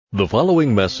The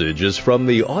following message is from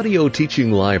the audio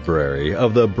teaching library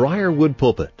of the Briarwood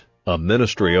Pulpit, a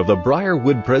ministry of the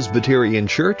Briarwood Presbyterian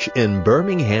Church in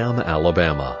Birmingham,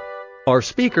 Alabama. Our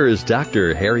speaker is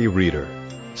Dr. Harry Reeder,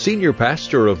 Senior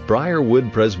Pastor of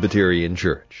Briarwood Presbyterian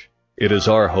Church. It is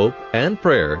our hope and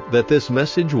prayer that this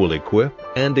message will equip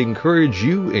and encourage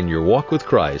you in your walk with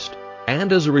Christ,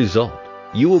 and as a result,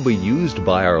 you will be used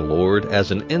by our Lord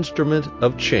as an instrument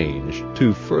of change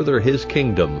to further His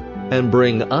kingdom and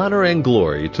bring honor and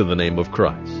glory to the name of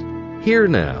Christ. Here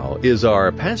now is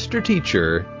our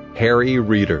pastor-teacher, Harry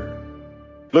Reeder.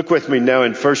 Look with me now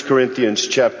in 1 Corinthians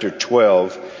chapter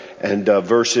 12 and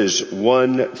verses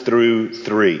 1 through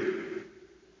 3.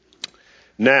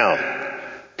 Now,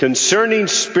 concerning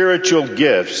spiritual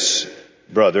gifts,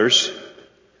 brothers,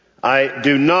 I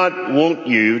do not want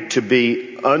you to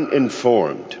be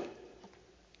uninformed.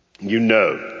 You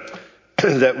know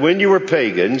that when you were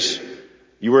pagans,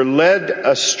 you were led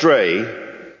astray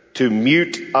to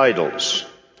mute idols,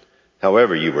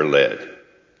 however you were led.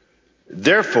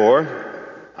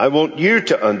 Therefore, I want you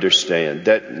to understand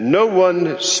that no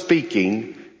one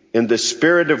speaking in the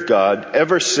Spirit of God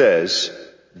ever says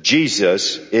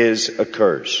Jesus is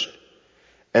accursed.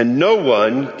 And no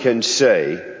one can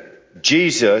say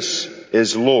Jesus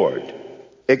is Lord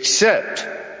except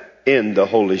in the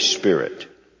Holy Spirit.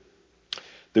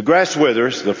 The grass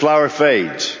withers, the flower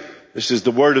fades. This is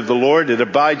the word of the Lord. It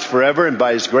abides forever, and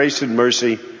by His grace and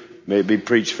mercy may it be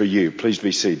preached for you. Please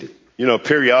be seated. You know,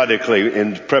 periodically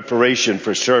in preparation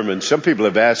for sermons, some people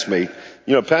have asked me,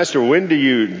 Pastor, when do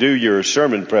you do your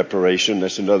sermon preparation?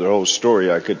 That's another whole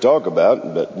story I could talk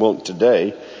about, but won't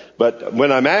today. But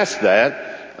when I'm asked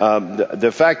that,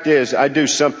 the fact is I do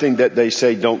something that they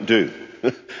say don't do.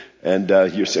 And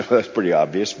you say, well, that's pretty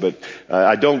obvious, but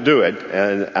I don't do it,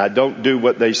 and I don't do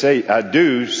what they say. I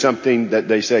do something that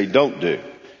they say don't do.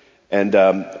 And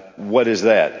what is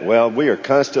that? Well, we are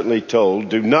constantly told,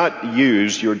 do not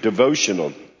use your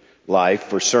devotional life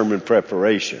for sermon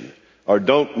preparation, or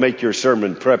don't make your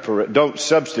sermon don't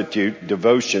substitute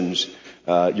devotions,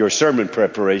 your sermon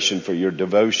preparation for your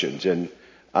devotions. And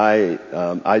I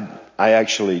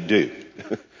actually do.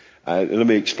 Let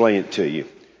me explain it to you.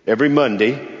 Every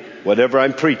Monday, whatever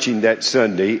I'm preaching that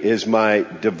Sunday is my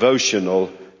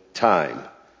devotional time.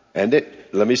 And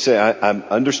let me say, I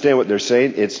understand what they're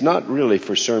saying. It's not really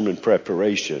for sermon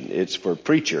preparation. It's for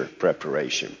preacher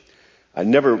preparation. I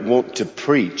never want to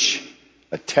preach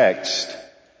a text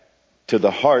to the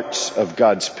hearts of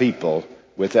God's people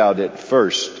without it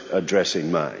first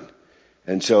addressing mine.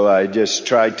 And so I just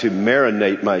try to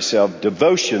marinate myself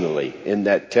devotionally in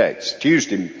that text.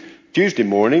 Tuesday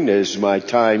morning is my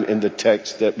time in the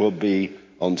text that will be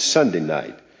on Sunday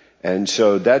night. And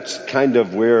so that's kind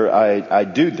of where I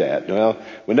do that. Well,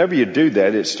 whenever you do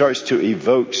that, it starts to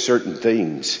evoke certain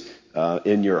things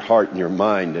in your heart and your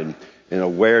mind, and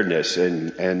awareness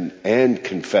and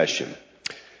confession.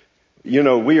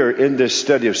 We are in this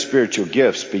study of spiritual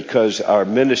gifts because our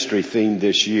ministry theme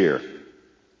this year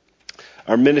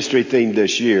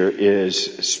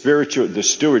is spiritual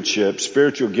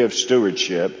gift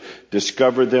stewardship,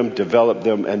 discover them, develop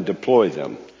them, and deploy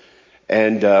them.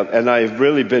 And I've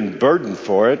really been burdened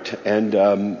for it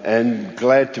and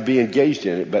glad to be engaged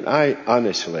in it. But I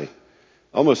honestly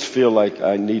almost feel like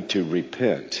I need to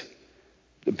repent,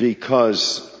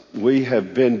 because we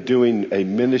have been doing a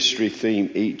ministry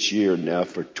theme each year now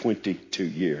for 22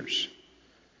 years.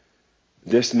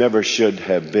 This never should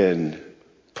have been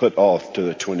put off to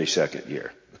the 22nd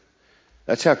year.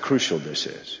 That's how crucial this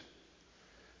is.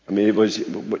 I mean, it was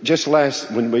just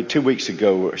 2 weeks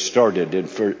ago started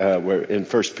we're in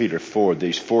 1 Peter 4,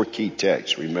 these four key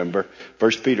texts, remember?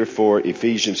 1 Peter 4,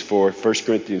 Ephesians 4, 1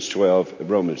 Corinthians 12,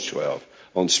 Romans 12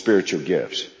 on spiritual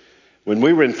gifts. When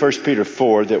we were in 1 Peter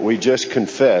 4 that we just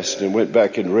confessed and went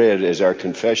back and read as our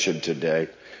confession today,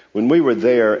 when we were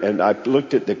there and I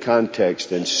looked at the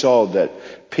context and saw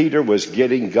that Peter was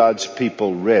getting God's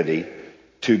people ready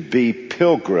to be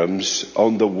pilgrims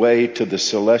on the way to the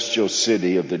celestial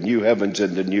city of the new heavens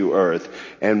and the new earth,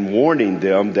 and warning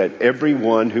them that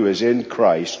everyone who is in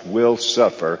Christ will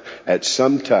suffer at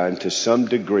some time to some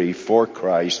degree for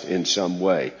Christ in some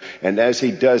way. And as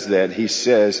he does that, he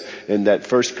says in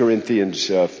that 1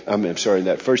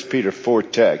 Peter 4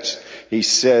 text, he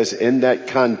says in that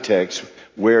context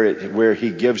where he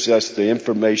gives us the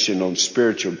information on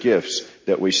spiritual gifts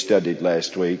that we studied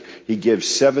last week, he gives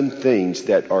 7 things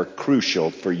that are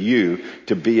crucial for you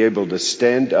to be able to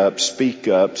stand up, speak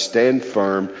up, stand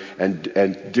firm,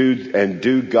 and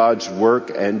do God's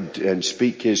work and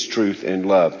speak His truth in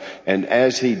love. And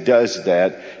as he does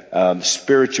that,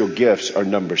 spiritual gifts are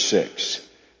number 6.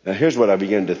 Now here's what I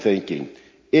began to thinking.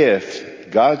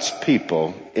 if God's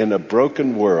people in a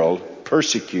broken world,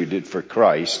 persecuted for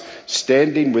Christ,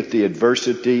 standing with the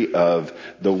adversity of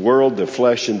the world, the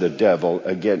flesh, and the devil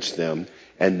against them,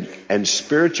 and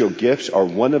spiritual gifts are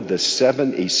one of the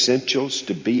 7 essentials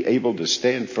to be able to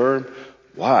stand firm,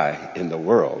 why in the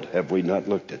world have we not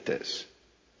looked at this?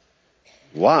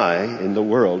 Why in the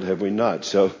world have we not?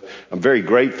 So I'm very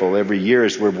grateful every year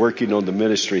as we're working on the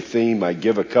ministry theme. I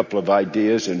give a couple of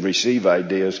ideas and receive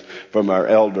ideas from our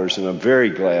elders, and I'm very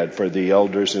glad for the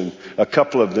elders and a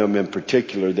couple of them in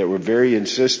particular that were very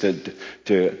insistent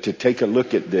to take a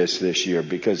look at this year,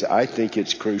 because I think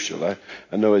it's crucial.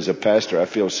 I know as a pastor I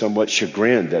feel somewhat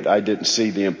chagrined that I didn't see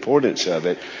the importance of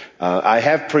it. I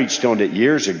have preached on it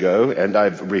years ago, and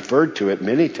I've referred to it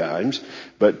many times,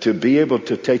 but to be able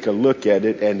to take a look at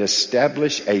it and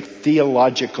establish a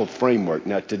theological framework.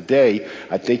 Now today,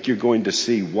 I think you're going to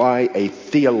see why a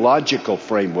theological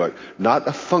framework, not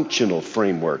a functional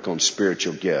framework on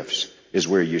spiritual gifts, is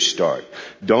where you start.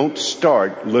 Don't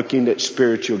start looking at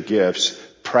spiritual gifts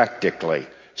practically.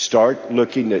 Start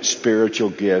looking at spiritual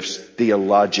gifts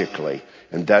theologically.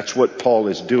 And that's what Paul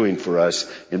is doing for us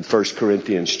in 1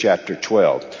 Corinthians chapter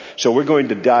 12. So we're going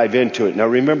to dive into it. Now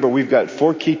remember, we've got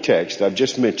 4 key texts. I've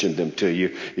just mentioned them to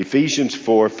you. Ephesians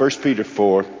 4, 1 Peter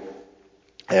 4,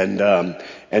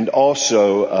 and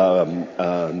also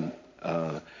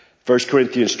 1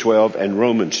 Corinthians 12 and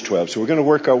Romans 12. So we're going to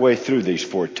work our way through these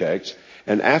 4 texts.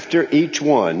 And after each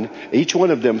one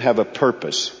of them have a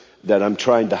purpose that I'm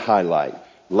trying to highlight.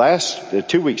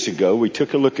 2 weeks ago, we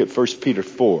took a look at 1 Peter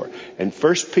 4. And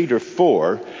 1 Peter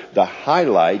 4, the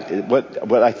highlight,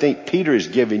 what I think Peter is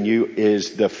giving you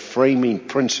is the framing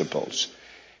principles.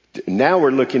 Now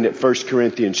we're looking at 1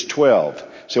 Corinthians 12.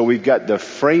 So we've got the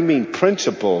framing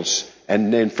principles,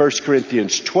 and then 1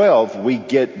 Corinthians 12, we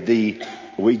get the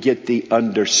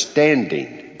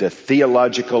understanding, the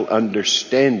theological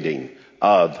understanding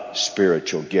of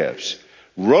spiritual gifts.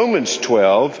 Romans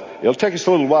 12, it'll take us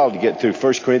a little while to get through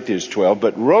 1 Corinthians 12,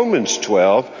 but Romans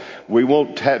 12, we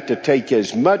won't have to take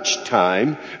as much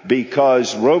time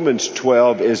because Romans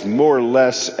 12 is more or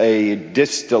less a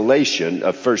distillation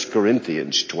of 1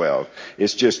 Corinthians 12.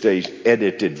 It's just a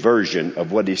edited version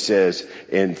of what he says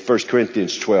in 1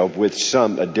 Corinthians 12 with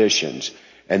some additions.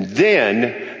 And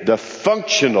then the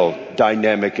functional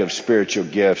dynamic of spiritual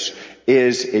gifts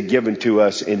is given to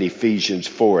us in Ephesians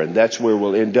 4, and that's where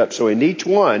we'll end up. So in each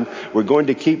one, we're going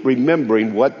to keep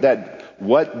remembering what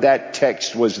that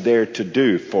text was there to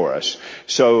do for us.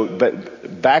 So,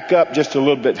 but back up just a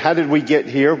little bit. How did we get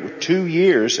here? 2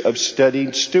 years of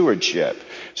studying stewardship.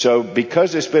 So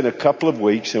because it's been a couple of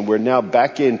weeks and we're now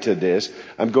back into this,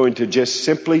 I'm going to just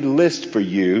simply list for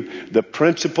you the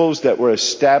principles that were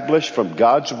established from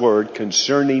God's Word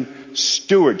concerning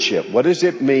stewardship. What does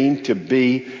it mean to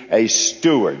be a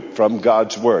steward from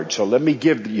God's Word? So let me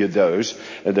give you those.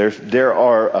 There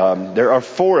are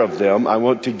 4 of them I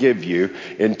want to give you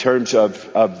in terms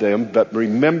of them. But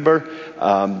remember,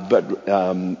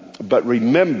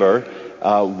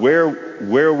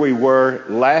 where we were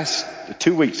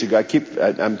 2 weeks ago. I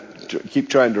keep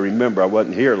trying to remember. I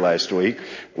wasn't here last week.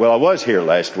 Well, I was here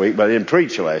last week, but I didn't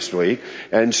preach last week.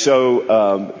 And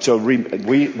so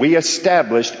we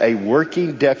established a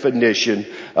working definition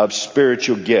of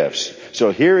spiritual gifts.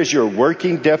 So here is your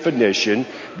working definition.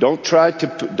 Don't try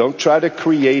to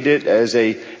create it as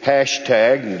a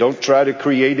hashtag, and don't try to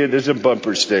create it as a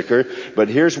bumper sticker. But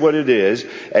here's what it is.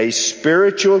 A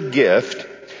spiritual gift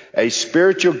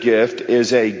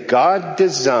is a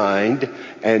God-designed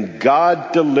and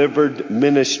God-delivered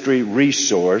ministry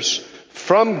resource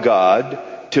from God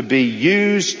to be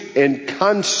used in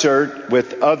concert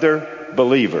with other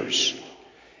believers,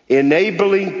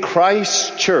 enabling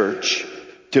Christ's church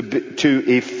to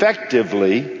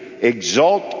effectively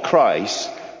exalt Christ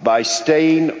by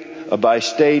staying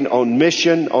on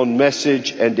mission, on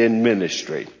message, and in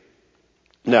ministry.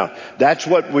 Now, that's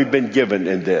what we've been given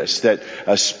in this, that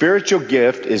a spiritual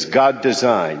gift is God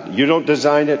designed. You don't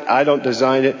design it. I don't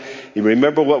design it. You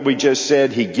remember what we just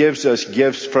said? He gives us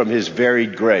gifts from His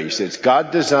varied grace. It's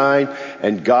God designed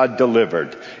and God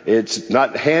delivered. It's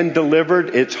not hand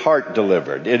delivered, it's heart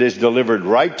delivered. It is delivered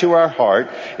right to our heart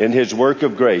in His work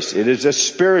of grace. It is a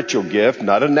spiritual gift,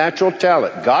 not a natural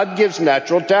talent. God gives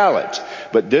natural talents.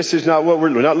 But this is not what we're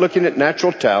not looking at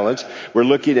natural talents. We're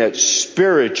looking at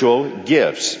spiritual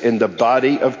gifts in the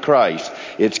body of Christ.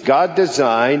 It's God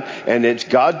designed and it's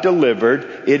God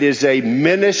delivered. It is a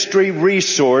ministry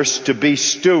resource to be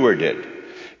stewarded.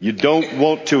 You don't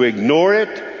want to ignore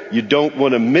it. You don't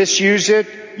want to misuse it.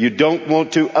 You don't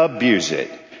want to abuse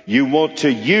it. You want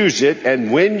to use it,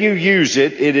 and when you use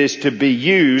it, it is to be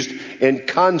used in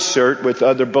concert with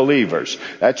other believers.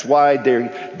 That's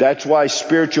why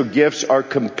spiritual gifts are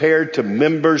compared to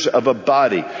members of a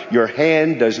body. Your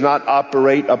hand does not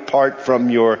operate apart from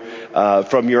your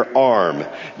arm.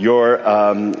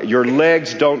 Your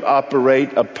legs don't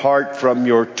operate apart from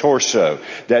your torso.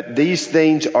 That these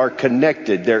things are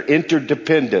connected. They're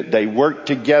interdependent. They work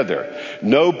together.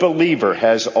 No believer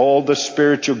has all the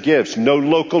spiritual gifts. No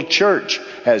local church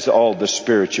has all the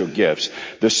spiritual gifts.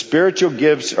 The spiritual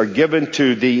gifts are given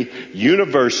to the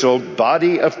universal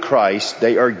body of Christ.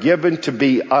 They are given to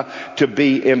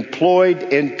be employed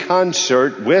in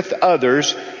concert with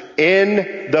others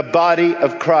in the body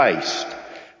of Christ.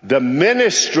 The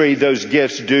ministry those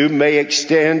gifts do may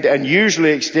extend and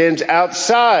usually extends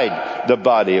outside the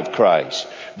body of Christ.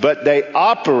 But they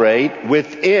operate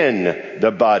within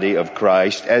the body of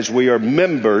Christ as we are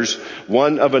members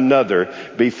one of another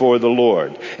before the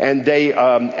Lord. And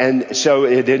then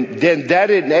that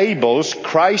enables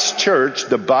Christ's church,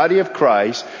 the body of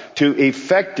Christ, to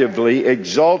effectively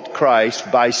exalt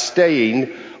Christ by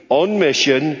staying on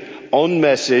mission, on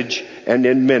message, and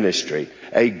in ministry.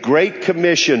 A Great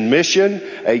Commission mission,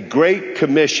 a Great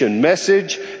Commission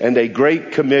message, and a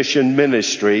Great Commission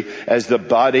ministry as the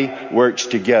body works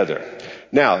together.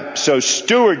 Now, so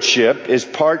stewardship is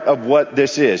part of what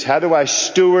this is. How do I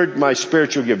steward my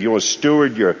spiritual gift? You want to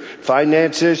steward your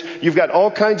finances? You've got all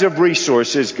kinds of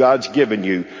resources God's given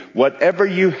you. Whatever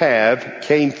you have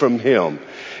came from Him.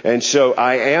 And so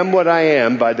I am what I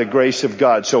am by the grace of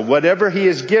God. So whatever He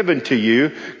has given to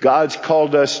you, God's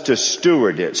called us to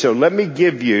steward it. So let me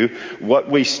give you what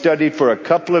we studied for a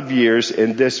couple of years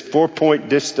in this 4-point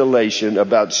distillation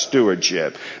about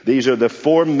stewardship. These are the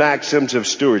 4 maxims of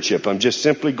stewardship. I'm just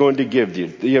simply going to give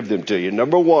them to you.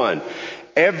 Number 1,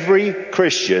 every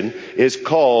Christian is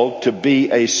called to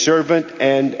be a servant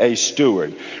and a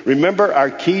steward. Remember, our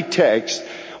key text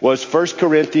was 1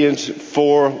 Corinthians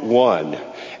 4:1.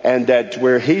 And that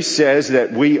where he says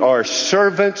that we are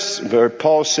servants, where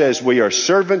Paul says we are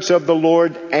servants of the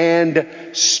Lord and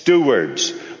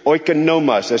stewards.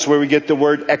 Oikonomos, that's where we get the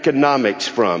word economics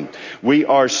from. We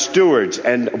are stewards,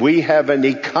 and we have an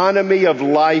economy of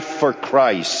life for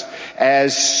Christ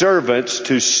as servants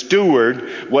to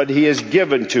steward what He has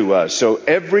given to us. So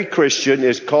every Christian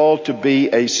is called to be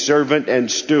a servant and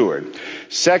steward.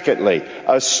 Secondly,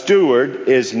 a steward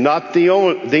is not the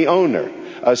owner.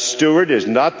 A steward is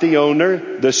not the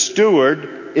owner. The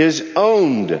steward is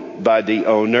owned by the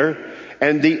owner,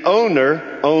 and the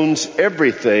owner owns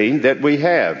everything that we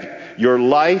have. Your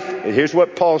life, and here's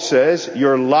what Paul says,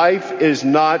 your life is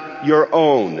not your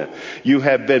own. You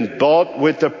have been bought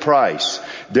with a price.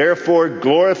 Therefore,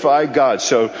 glorify God.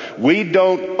 So we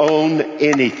don't own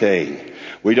anything.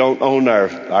 We don't own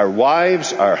our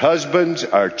wives, our husbands,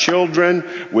 our children.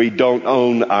 We don't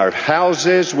own our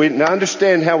houses. We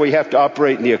understand how we have to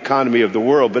operate in the economy of the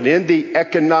world. But in the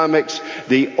economics,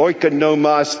 the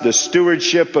oikonomos, the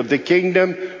stewardship of the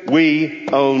kingdom, we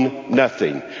own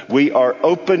nothing. We are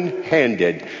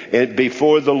open-handed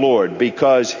before the Lord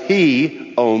because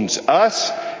He owns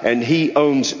us and He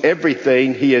owns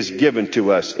everything He has given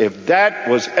to us. If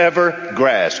that was ever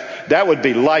grasped, that would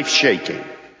be life-shaking.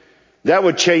 That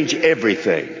would change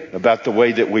everything about the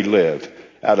way that we live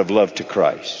out of love to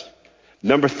Christ.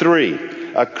 Number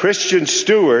 3, a Christian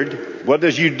steward, what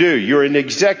does you do? You're an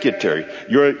executor.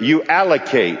 You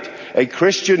allocate. A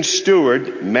Christian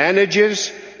steward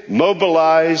manages,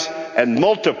 mobilizes, and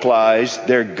multiplies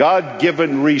their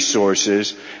God-given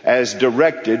resources as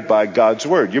directed by God's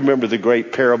Word. You remember the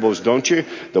great parables, don't you?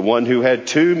 The one who had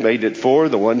 2 made it 4.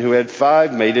 The one who had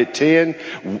 5 made it 10.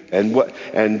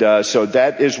 So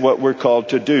that is what we're called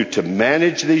to do, to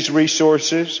manage these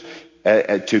resources,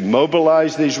 to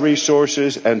mobilize these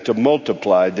resources, and to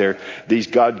multiply these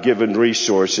God-given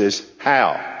resources.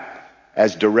 How?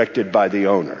 As directed by the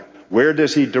owner. Where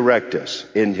does He direct us?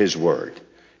 In His Word.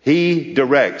 He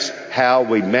directs how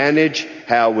we manage,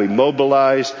 how we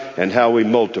mobilize, and how we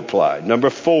multiply. Number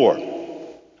 4,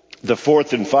 the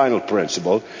 4th and final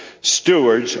principle,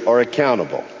 stewards are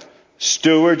accountable.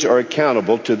 Stewards are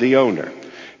accountable to the owner.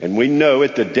 And we know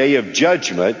at the day of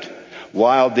judgment,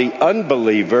 while the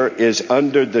unbeliever is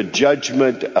under the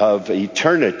judgment of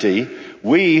eternity,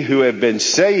 we who have been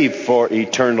saved for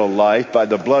eternal life by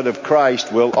the blood of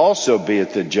Christ will also be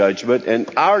at the judgment,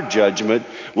 and our judgment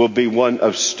will be one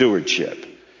of stewardship.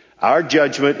 Our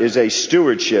judgment is a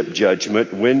stewardship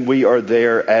judgment when we are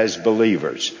there as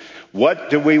believers.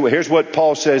 Here's what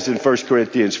Paul says in 1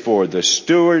 Corinthians 4. The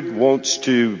steward wants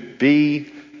to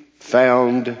be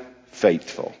found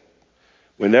faithful.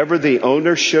 Whenever the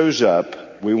owner shows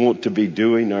up, we want to be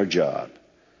doing our job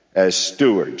as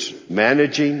stewards,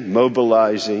 managing,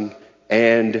 mobilizing,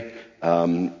 and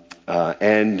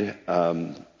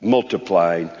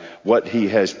multiplying what he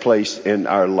has placed in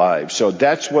our lives. So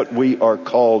that's what we are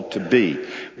called to be,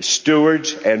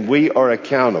 stewards, and we are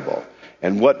accountable.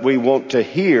 And what we want to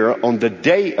hear on the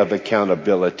day of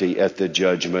accountability at the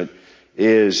judgment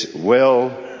is,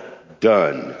 well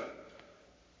done.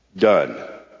 Done.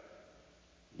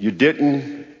 You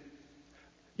didn't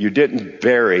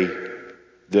bury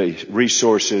the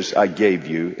resources I gave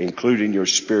you, including your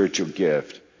spiritual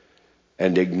gift,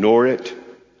 and ignore it,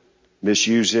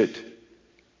 misuse it,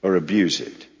 or abuse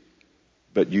it.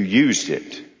 But you used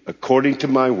it according to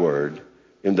my word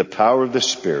in the power of the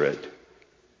Spirit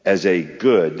as a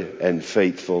good and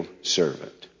faithful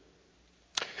servant.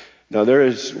 Now there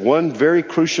is one very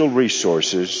crucial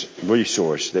resource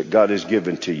that God has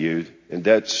given to you, and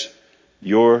that's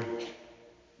your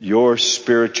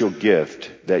spiritual gift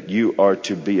that you are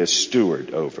to be a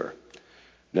steward over.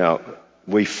 Now,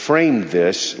 we framed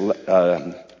this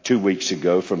 2 weeks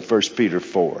ago from 1 Peter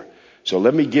 4. So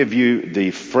let me give you the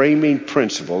framing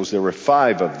principles. There were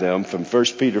 5 of them from 1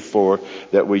 Peter 4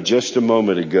 that we just a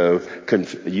moment ago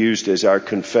used as our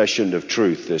confession of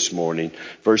truth this morning.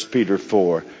 1 Peter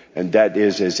 4. And that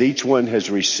is, as each one has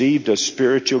received a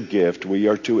spiritual gift, we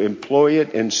are to employ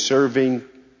it in serving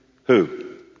who?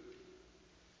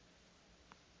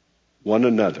 One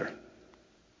another.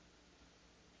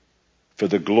 For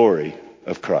the glory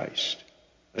of Christ.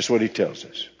 That's what he tells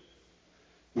us.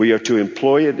 We are to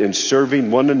employ it in serving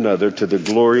one another to the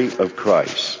glory of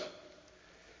Christ.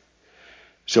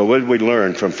 So what did we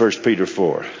learn from 1 Peter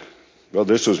 4? Well,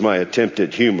 this was my attempt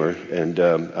at humor, and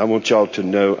I want y'all to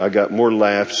know I got more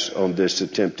laughs on this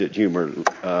attempt at humor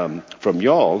from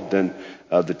y'all than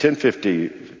the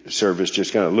 1050 service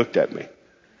just kind of looked at me.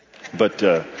 But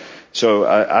so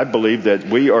I believe that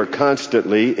we are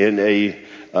constantly in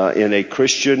a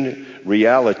Christian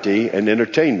reality and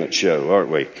entertainment show, aren't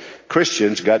we?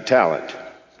 Christians got talent.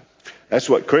 That's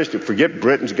what forget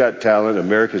Britain's got talent,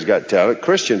 America's got talent,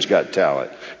 Christians got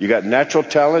talent. You got natural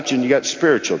talents and you got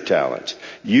spiritual talents.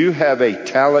 You have a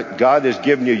talent. God has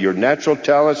given you your natural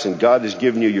talents and God has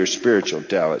given you your spiritual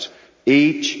talents.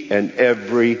 Each and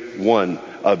every one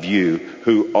of you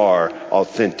who are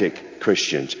authentic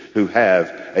Christians, who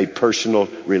have a personal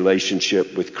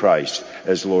relationship with Christ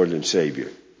as Lord and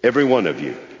Savior. Every one of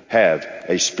you have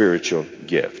a spiritual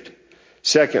gift.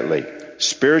 Secondly,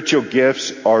 spiritual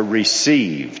gifts are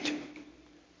received.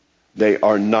 They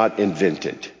are not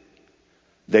invented.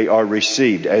 They are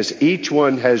received. As each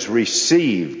one has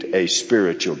received a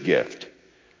spiritual gift,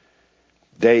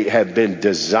 they have been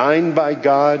designed by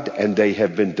God and they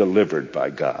have been delivered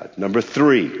by God. Number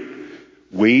 3,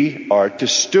 we are to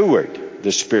steward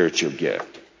the spiritual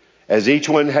gift. As each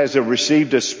one has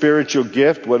received a spiritual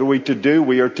gift, what are we to do?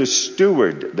 We are to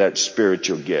steward that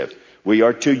spiritual gift. We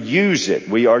are to use it.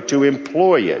 We are to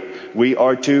employ it. We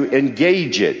are to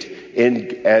engage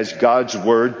it as God's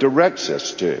word directs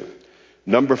us to.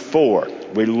 Number 4,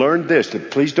 we learned this.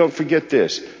 Please don't forget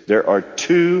this. There are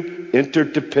 2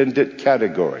 interdependent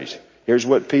categories. Here's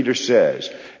what Peter says.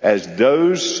 As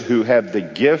those who have the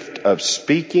gift of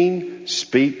speaking,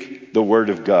 speak the word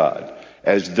of God.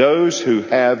 As those who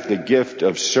have the gift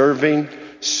of serving,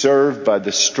 serve by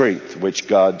the strength which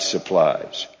God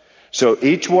supplies. So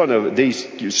each one of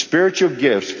these spiritual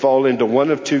gifts fall into one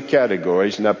of 2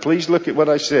 categories. Now please look at what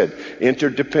I said.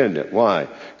 Interdependent. Why?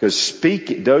 Because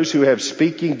those who have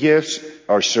speaking gifts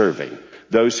are serving.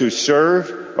 Those who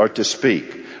serve are to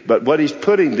speak. But what he's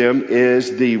putting them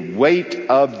is the weight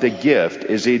of the gift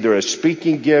is either a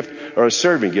speaking gift or a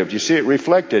serving gift. You see it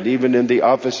reflected even in the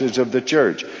offices of the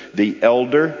church. The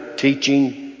elder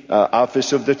teaching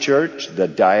office of the church, the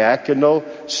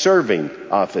diaconal serving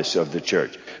office of the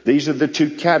church. These are the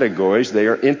 2 categories. They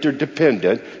are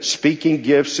interdependent, speaking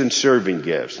gifts and serving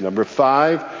gifts. Number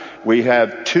 5, we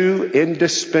have 2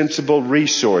 indispensable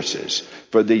resources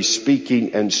for these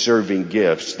speaking and serving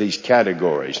gifts, these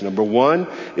categories. Number 1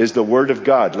 is the Word of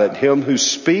God. Let him who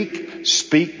speak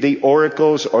the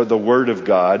oracles or the Word of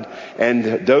God.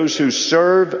 And those who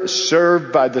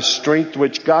serve by the strength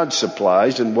which God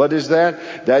supplies. And what is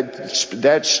that?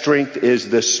 That strength is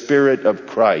the Spirit of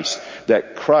Christ.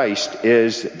 That Christ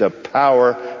is the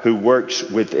power who works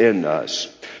within us.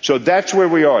 So that's where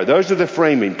we are. Those are the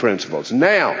framing principles.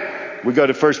 Now, we go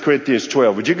to 1 Corinthians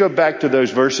 12. Would you go back to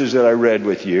those verses that I read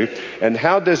with you? And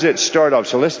how does it start off?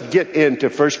 So let's get into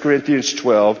 1 Corinthians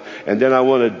 12, and then I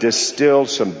want to distill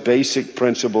some basic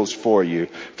principles for you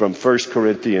from 1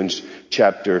 Corinthians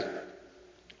chapter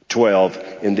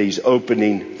 12 in these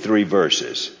opening 3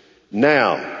 verses.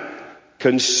 Now,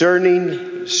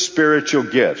 concerning spiritual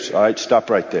gifts. All right, stop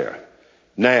right there.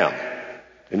 Now,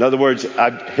 in other words,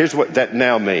 here's what that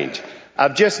now means.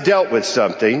 I've just dealt with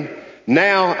something.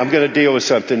 Now I'm going to deal with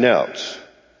something else.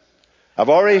 I've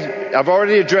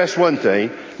already addressed one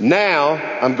thing. Now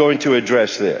I'm going to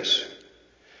address this.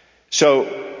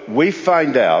 So we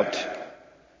find out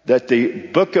that the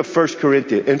book of 1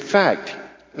 Corinthians, in fact,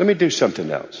 let me do something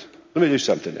else.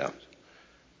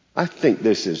 I think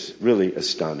this is really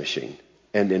astonishing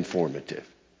and informative.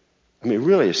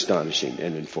 Really astonishing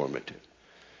and informative.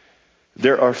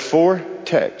 There are 4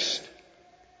 texts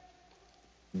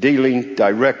dealing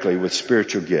directly with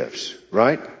spiritual gifts,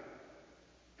 right?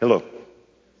 Hello?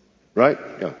 Right?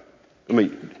 Yeah.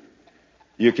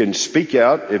 You can speak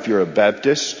out if you're a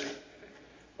Baptist,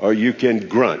 or you can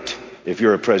grunt if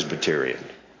you're a Presbyterian.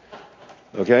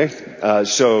 Okay?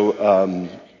 So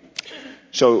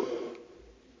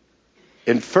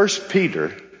in 1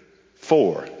 Peter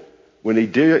 4, when he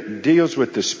deals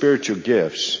with the spiritual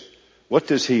gifts, what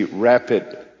does he wrap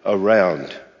it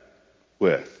around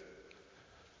with?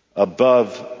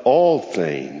 Above all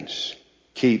things,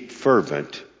 keep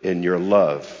fervent in your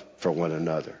love for one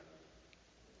another.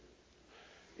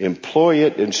 Employ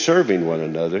it in serving one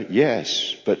another,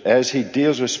 yes, but as he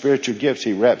deals with spiritual gifts,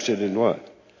 he wraps it in what?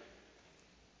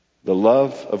 The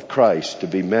love of Christ to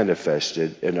be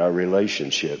manifested in our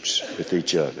relationships with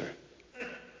each other.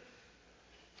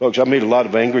 Folks, I meet a lot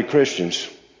of angry Christians.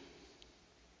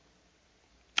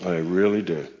 I really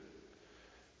do.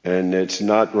 And it's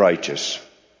not righteous.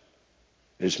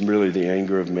 It's merely the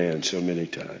anger of man so many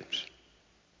times.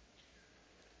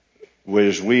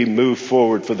 As we move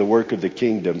forward for the work of the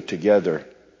kingdom together,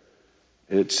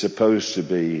 it's supposed to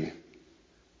be,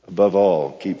 above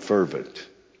all, keep fervent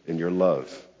in your love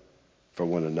for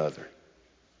one another.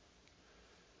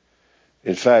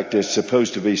 In fact, it's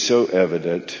supposed to be so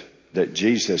evident that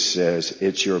Jesus says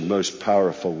it's your most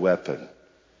powerful weapon,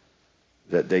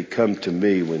 that they come to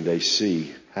me when they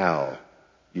see how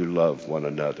you love one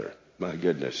another. My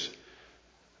goodness.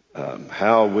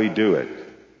 How we do it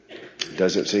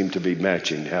doesn't seem to be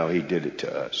matching how he did it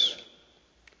to us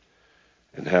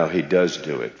and how he does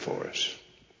do it for us.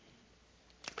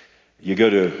 We go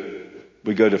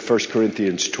to 1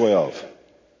 Corinthians 12.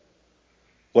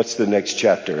 What's the next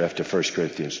chapter after 1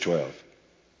 Corinthians 12?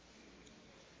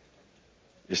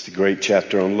 It's the great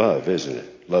chapter on love, isn't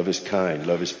it? Love is kind.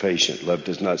 Love is patient. Love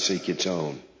does not seek its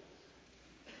own.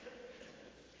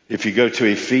 If you go to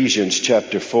Ephesians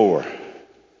chapter 4,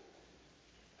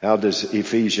 how does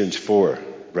Ephesians 4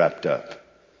 wrapped up?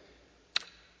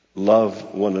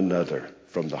 Love one another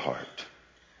from the heart.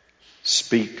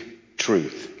 Speak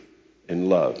truth in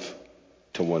love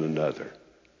to one another.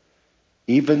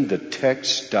 Even the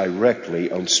text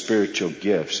directly on spiritual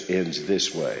gifts ends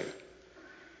this way.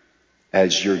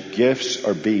 As your gifts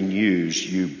are being used,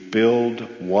 you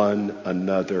build one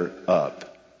another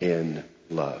up in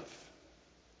love.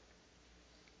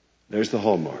 There's the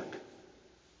hallmark.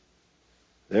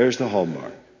 There's the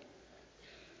hallmark.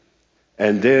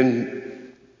 And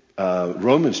then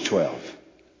Romans 12.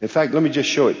 In fact, let me just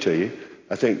show it to you.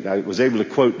 I think I was able to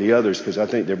quote the others because I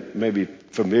think they're maybe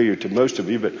familiar to most of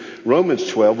you. But Romans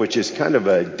 12, which is kind of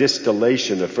a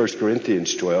distillation of 1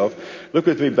 Corinthians 12. Look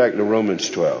with me back to Romans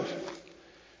 12.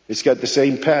 It's got the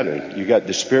same pattern. You got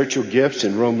the spiritual gifts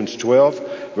in Romans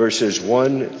 12, verses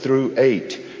 1 through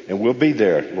 8. And we'll be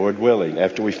there, Lord willing,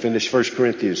 after we finish 1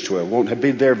 Corinthians 12. Won't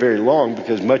be there very long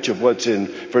because much of what's in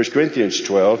 1 Corinthians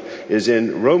 12 is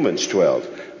in Romans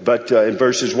 12. But in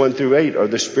verses 1 through 8 are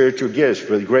the spiritual gifts.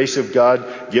 For the grace of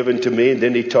God given to me. And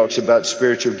then he talks about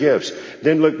spiritual gifts.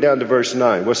 Then look down to verse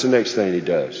 9. What's the next thing he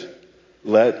does?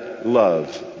 Let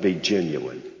love be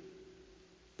genuine.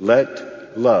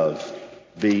 Let love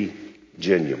be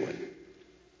genuine.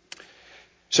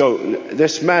 So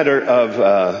this matter of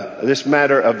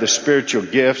the spiritual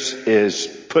gifts is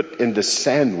put in the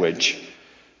sandwich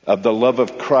of the love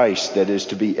of Christ that is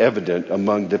to be evident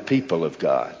among the people of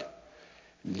God.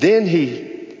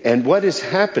 And what is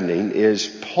happening is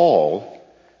Paul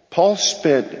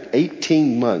spent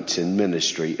 18 months in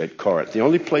ministry at Corinth. The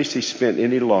only place he spent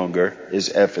any longer is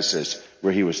Ephesus,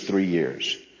 where he was 3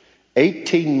 years.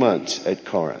 18 months at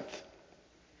Corinth.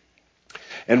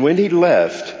 And when he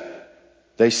left,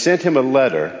 they sent him a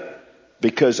letter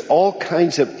because all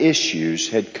kinds of issues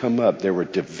had come up. There were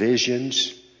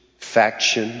divisions,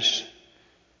 factions.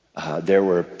 There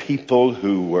were people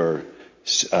who were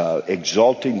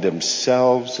exalting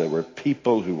themselves. There were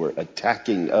people who were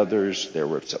attacking others. There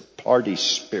was a party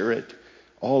spirit.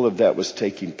 All of that was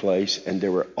taking place, and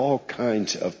there were all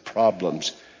kinds of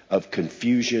problems of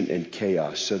confusion and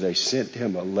chaos. So they sent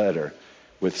him a letter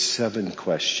with 7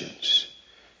 questions.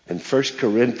 And 1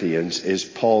 Corinthians is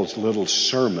Paul's little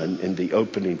sermon in the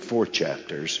opening 4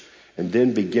 chapters. And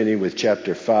then beginning with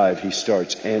chapter 5, he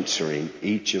starts answering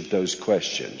each of those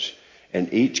questions.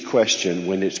 And each question,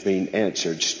 when it's being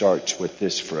answered, starts with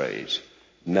this phrase,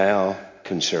 now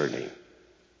concerning.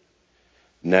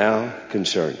 Now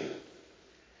concerning.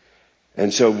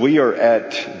 And so we are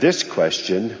at this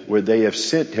question where they have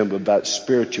sent him about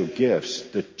spiritual gifts.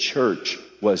 The church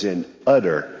was in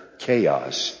utter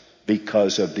chaos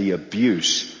because of the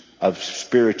abuse of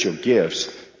spiritual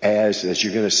gifts as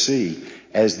you're going to see,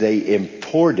 as they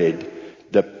imported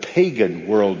the pagan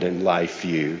world and life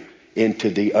view into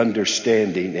the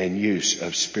understanding and use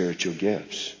of spiritual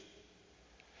gifts.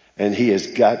 And he has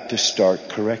got to start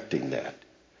correcting that.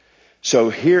 So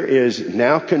here is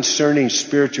now concerning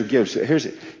spiritual gifts.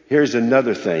 Here's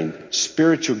another thing.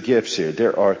 Spiritual gifts here.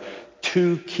 There are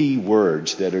 2 key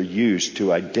words that are used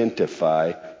to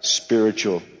identify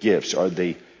spiritual gifts or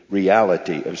the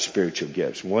reality of spiritual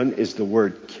gifts. One is the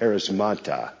word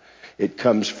charismata. It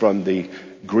comes from the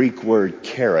Greek word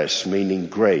charis, meaning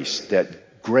grace,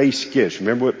 that grace gifts.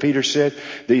 Remember what Peter said?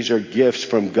 These are gifts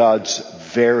from God's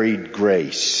varied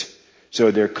grace.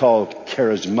 So they're called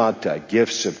charismata,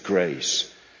 gifts of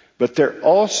grace. But they're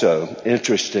also,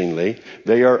 interestingly,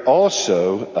 they are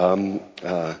also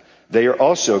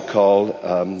called,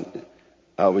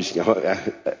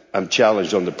 I'm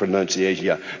challenged on the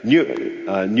pronunciation.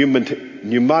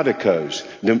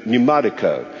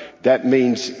 Pneumatico. That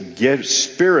means gifts,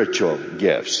 spiritual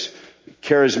gifts.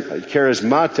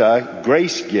 Charismata,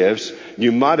 grace gifts.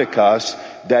 Pneumatikos,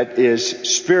 that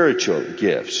is spiritual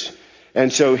gifts.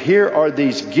 And so here are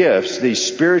these gifts, these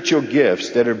spiritual gifts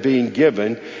that are being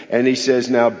given. And he says,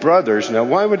 now brothers, now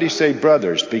why would he say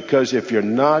brothers? Because if you're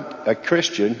not a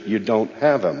Christian, you don't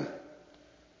have them.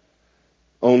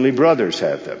 Only brothers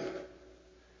have them.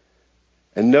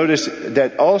 And notice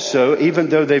that also, even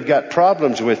though they've got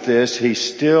problems with this, he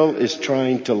still is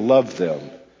trying to love them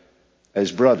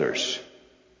as brothers.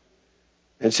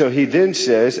 And so he then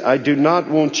says, I do not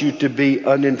want you to be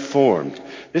uninformed.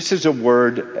 This is a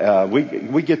word,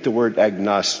 we get the word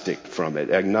agnostic from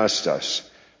it, agnostos.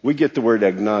 We get the word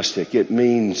agnostic. It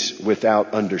means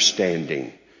without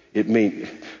understanding. It means,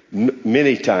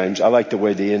 many times, I like the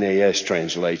way the NAS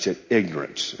translates it,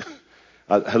 ignorance.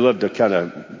 I love to kind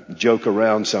of joke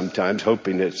around sometimes,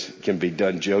 hoping it can be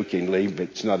done jokingly, but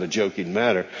it's not a joking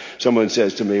matter. Someone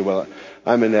says to me, well,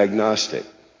 I'm an agnostic.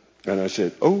 And I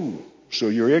said, oh, so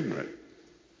you're ignorant.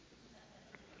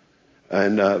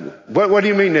 And what do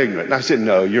you mean ignorant? And I said,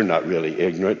 no, you're not really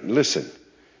ignorant. Listen,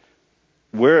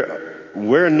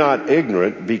 we're not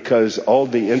ignorant because all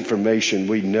the information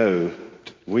we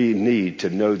need to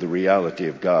know the reality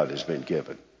of God has been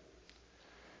given.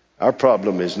 Our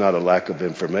problem is not a lack of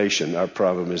information. Our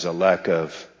problem is a lack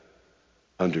of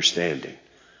understanding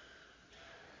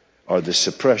or the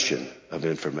suppression of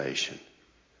information.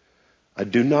 I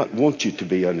do not want you to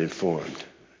be uninformed.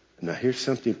 Now here's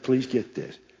something, please get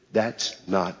this. That's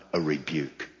not a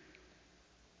rebuke.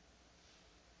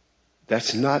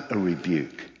 That's not a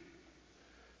rebuke.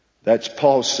 That's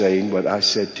Paul saying what I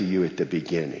said to you at the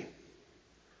beginning.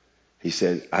 He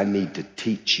said, I need to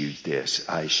teach you this.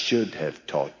 I should have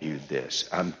taught you this.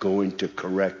 I'm going to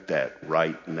correct that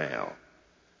right now.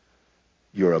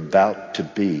 You're about to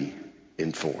be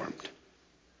informed.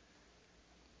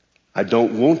 I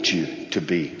don't want you to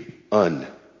be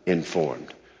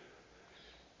uninformed.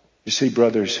 You see,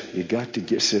 brothers,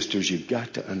 sisters, you've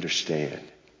got to understand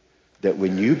that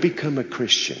when you become a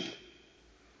Christian,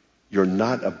 you're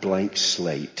not a blank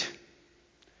slate.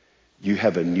 You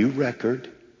have a new record.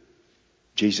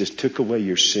 Jesus took away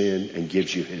your sin and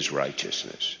gives you his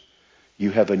righteousness.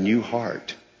 You have a new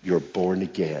heart. You're born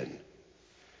again.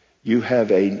 You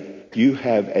have a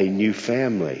new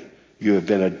family. You have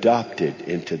been adopted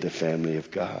into the family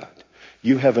of God.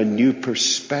 You have a new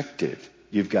perspective.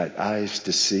 You've got eyes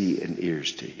to see and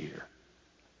ears to hear.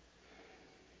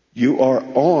 You are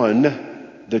on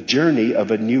the journey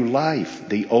of a new life.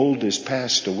 The old is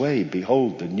passed away.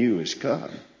 Behold, the new is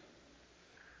come.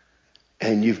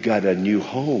 And you've got a new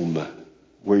home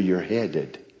where you're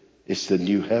headed. It's the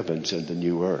new heavens and the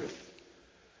new earth.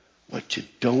 What you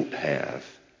don't have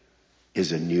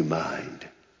is a new mind.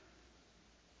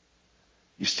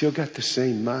 You still got the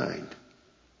same mind.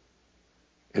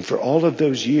 And for all of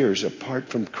those years apart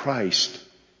from Christ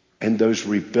and those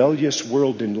rebellious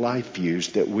world and life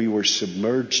views that we were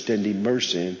submerged and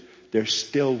immersed in, they're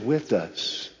still with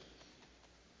us.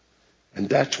 And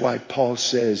that's why Paul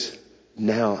says,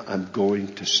 now I'm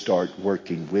going to start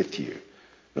working with you.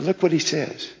 But look what he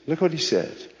says. Look what he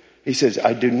says. He says,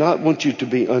 I do not want you to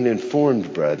be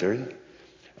uninformed, brethren,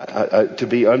 to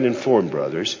be uninformed,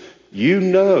 brothers. You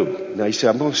know. Now he said,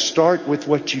 I'm going to start with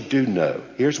what you do know.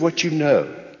 Here's what you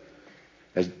know.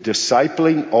 As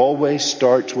discipling always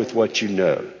starts with what you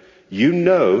know. You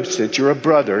know, since you're a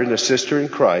brother and a sister in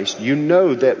Christ, you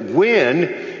know that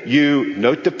when you,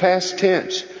 note the past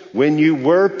tense, when you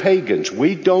were pagans,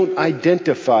 we don't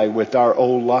identify with our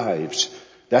old lives.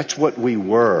 That's what we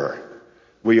were.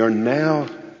 We are now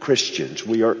Christians.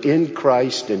 We are in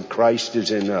Christ and Christ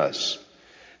is in us.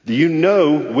 Do you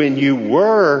know when you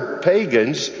were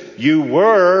pagans, you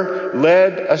were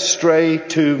led astray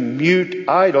to mute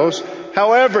idols?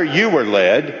 However you were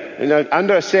led, and I'm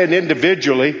not saying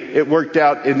individually, it worked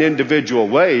out in individual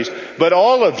ways, but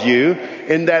all of you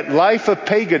in that life of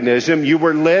paganism, you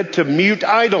were led to mute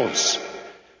idols.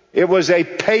 It was a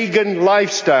pagan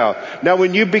lifestyle. Now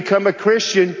when you become a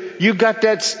Christian, you got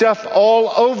that stuff all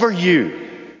over you.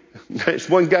 As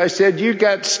one guy said, you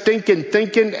got stinking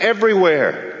thinking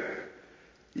everywhere.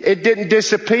 It didn't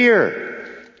disappear.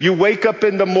 You wake up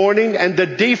in the morning and the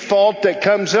default that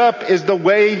comes up is the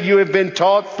way you have been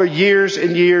taught for years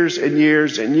and years and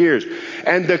years and years.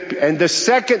 And the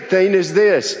second thing is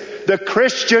this. The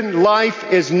Christian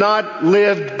life is not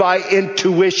lived by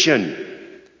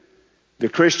intuition. The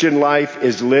Christian life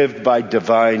is lived by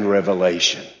divine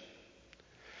revelation.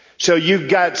 So you've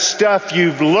got stuff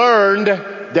you've learned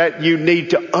that you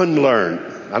need to unlearn.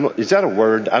 Is that a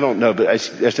word? I don't know, but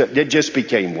it just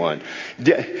became one.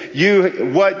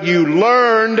 What you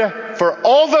learned for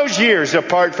all those years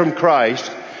apart from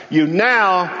Christ, you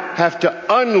now have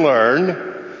to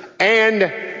unlearn,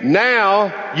 and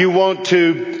now you want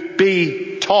to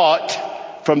be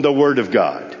taught from the Word of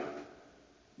God.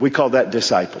 We call that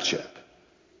discipleship.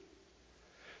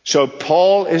 So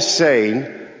Paul is saying,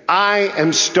 I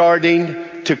am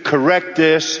starting to correct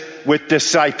this with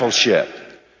discipleship.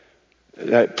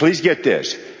 Please get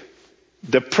this.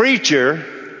 The preacher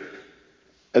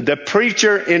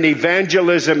in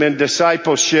evangelism and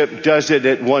discipleship does it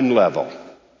at one level.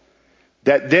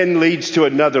 That then leads to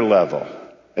another level.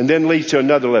 And then leads to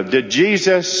another level. Did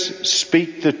Jesus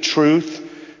speak the truth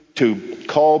to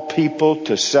call people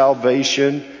to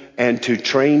salvation and to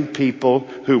train people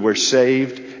who were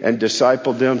saved and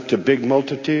disciple them to big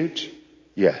multitudes?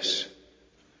 Yes.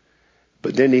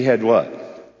 But then he had what?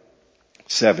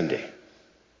 70.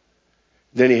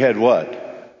 Then he had what?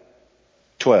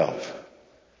 12.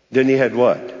 Then he had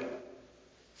what?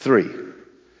 3.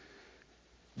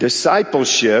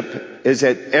 Discipleship is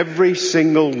at every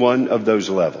single one of those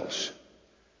levels.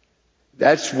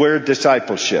 That's where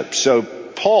discipleship. So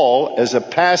Paul, as a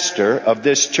pastor of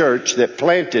this church that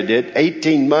planted it,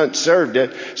 18 months served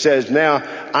it, says now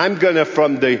I'm going to,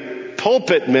 from the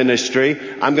pulpit ministry,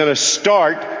 I'm going to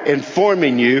start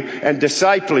informing you and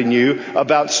discipling you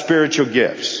about spiritual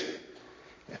gifts.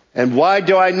 And why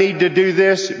do I need to do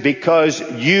this? Because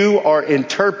you are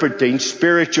interpreting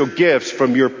spiritual gifts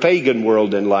from your pagan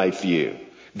world and life view.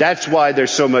 That's why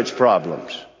there's so much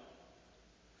problems.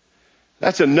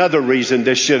 That's another reason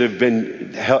this should have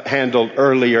been handled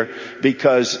earlier,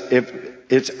 because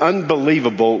it's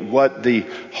unbelievable what the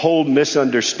whole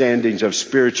misunderstandings of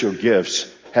spiritual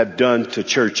gifts have done to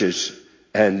churches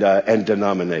and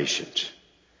denominations.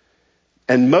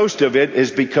 And most of it is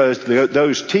because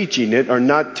those teaching it are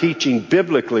not teaching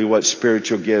biblically what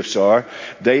spiritual gifts are.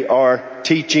 They are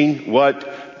teaching what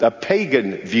a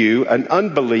pagan view, an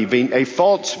unbelieving, a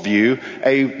false view,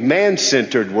 a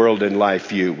man-centered world and life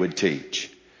view would teach.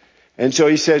 And so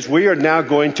he says, we are now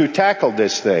going to tackle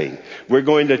this thing. We're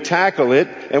going to tackle it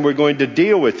and we're going to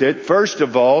deal with it, first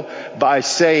of all, by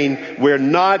saying we're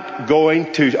not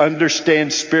going to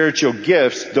understand spiritual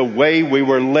gifts the way we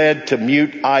were led to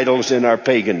mute idols in our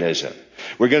paganism.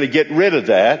 We're going to get rid of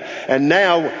that, and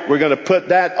now we're going to put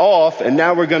that off, and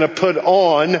now we're going to put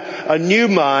on a new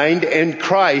mind in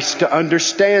Christ to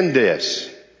understand this.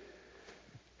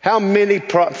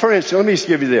 For instance, let me just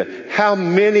give you this. How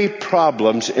many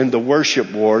problems in the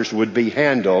worship wars would be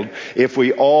handled if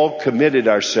we all committed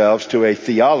ourselves to a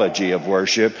theology of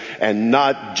worship and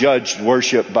not judged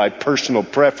worship by personal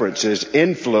preferences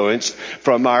influenced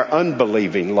from our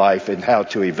unbelieving life and how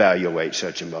to evaluate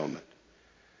such a moment?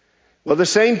 Well, the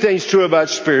same thing's true about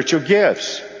spiritual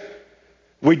gifts.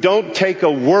 We don't take a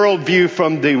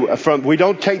worldview we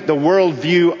don't take the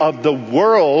worldview of the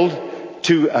world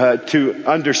to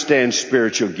understand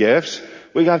spiritual gifts.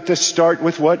 We got to start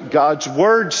with what God's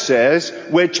Word says,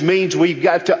 which means we've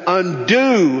got to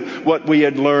undo what we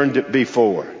had learned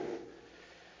before.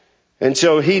 And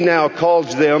so he now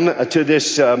calls them to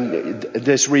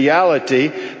this reality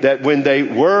that when they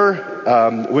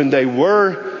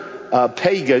were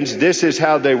pagans, this is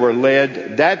how they were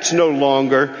led. That's no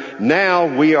longer.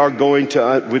 Now we are going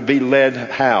to would be led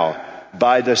how?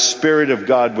 By the Spirit of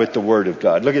God with the Word of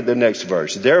God. Look at the next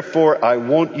verse. Therefore, I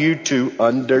want you to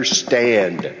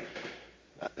understand.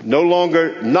 No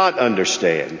longer not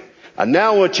understand. I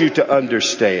now want you to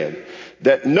understand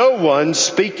that no one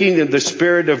speaking in the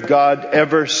Spirit of God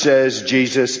ever says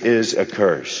Jesus is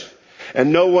accursed.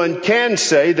 And no one can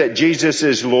say that Jesus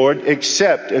is Lord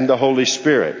except in the Holy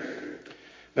Spirit.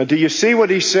 Now, do you see what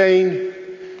he's saying?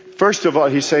 First of all,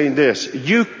 he's saying this.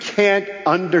 You can't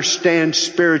understand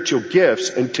spiritual gifts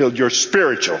until you're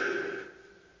spiritual.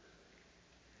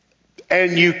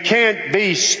 And you can't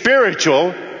be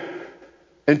spiritual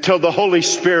until the Holy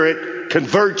Spirit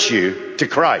converts you to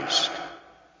Christ.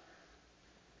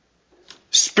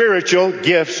 Spiritual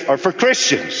gifts are for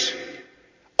Christians.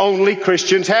 Only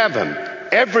Christians have them.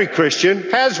 Every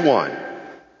Christian has one.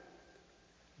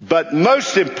 But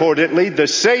most importantly, the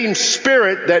same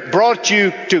Spirit that brought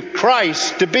you to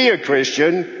Christ to be a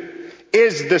Christian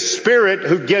is the Spirit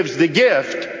who gives the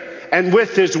gift, and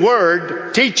with His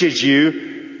Word teaches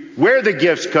you where the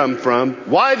gifts come from,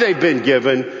 why they've been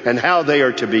given, and how they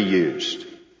are to be used.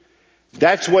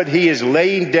 That's what He is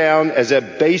laying down as a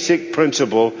basic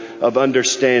principle of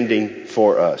understanding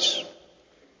for us.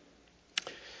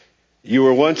 You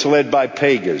were once led by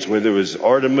pagans, whether it was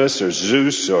Artemis or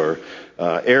Zeus or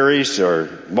Ares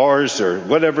or Mars or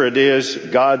whatever it is,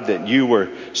 God that you were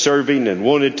serving and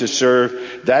wanted to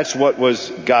serve. That's what was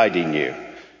guiding you.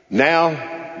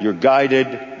 Now you're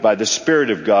guided by the Spirit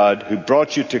of God who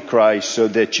brought you to Christ so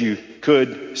that you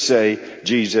could say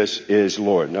Jesus is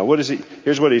Lord. Now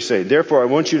here's what he's saying. Therefore, I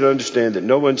want you to understand that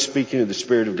no one speaking of the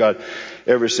Spirit of God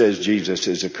ever says Jesus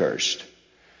is accursed.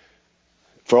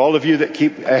 For all of you that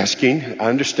keep asking, I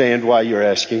understand why you're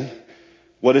asking.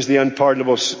 What is the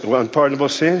unpardonable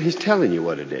sin? He's telling you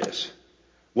what it is.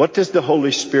 What does the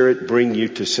Holy Spirit bring you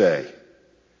to say?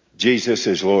 Jesus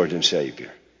is Lord and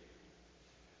Savior.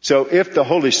 So if the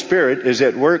Holy Spirit is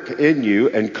at work in you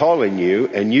and calling you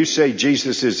and you say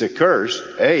Jesus is accursed,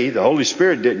 the Holy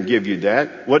Spirit didn't give you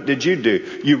that. What did you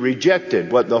do? You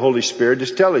rejected what the Holy Spirit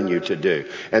is telling you to do.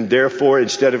 And therefore,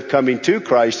 instead of coming to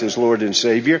Christ as Lord and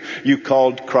Savior, you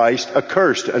called Christ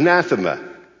accursed, anathema.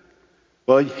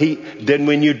 Well, then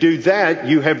when you do that,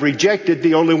 you have rejected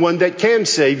the only one that can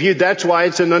save you. That's why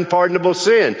it's an unpardonable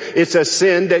sin. It's a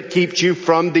sin that keeps you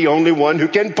from the only one who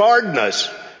can pardon us,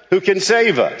 who can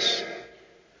save us.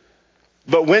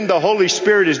 But when the Holy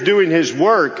Spirit is doing His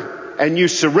work and you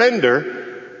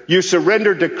surrender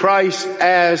to Christ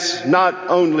as not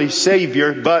only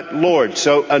Savior, but Lord.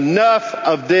 So enough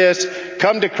of this.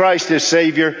 Come to Christ as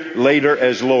Savior, later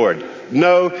as Lord.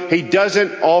 No, He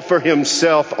doesn't offer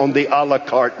Himself on the a la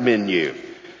carte menu.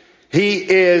 He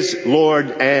is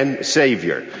Lord and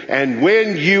Savior. And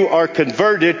when you are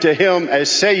converted to Him as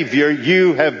Savior,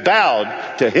 you have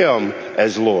bowed to Him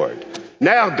as Lord.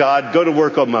 Now, God, go to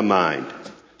work on my mind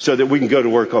so that we can go to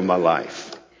work on my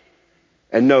life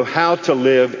and know how to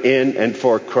live in and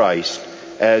for Christ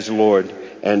as Lord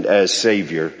and as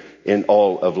Savior in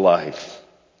all of life.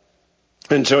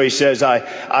 And so he says,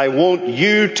 I want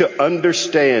you to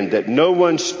understand that no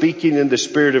one speaking in the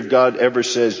Spirit of God ever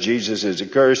says Jesus is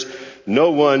accursed.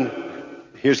 No one,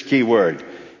 here's the key word,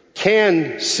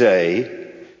 can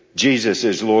say Jesus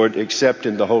is Lord except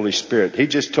in the Holy Spirit. He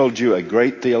just told you a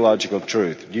great theological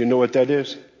truth. Do you know what that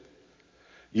is?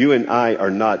 You and I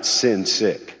are not sin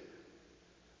sick.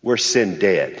 We're sin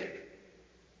dead.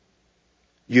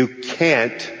 You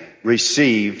can't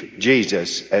receive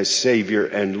Jesus as Savior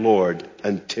and Lord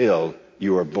until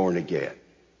you are born again.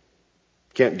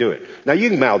 Can't do it. Now you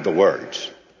can mouth the words.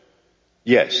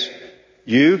 Yes,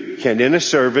 you can in a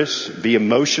service be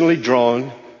emotionally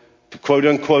drawn to quote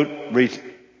unquote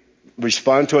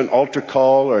respond to an altar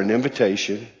call or an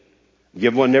invitation.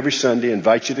 Give one every Sunday,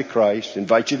 invite you to Christ,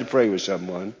 invite you to pray with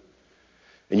someone.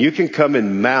 And you can come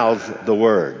and mouth the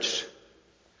words,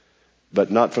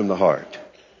 but not from the heart.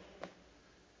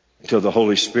 Until the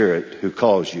Holy Spirit who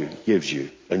calls you gives you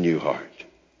a new heart.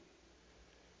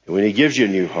 And when He gives you a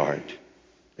new heart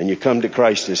and you come to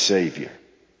Christ as Savior,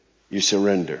 you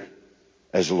surrender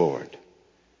as Lord.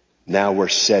 Now we're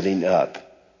setting up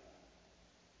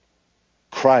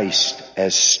Christ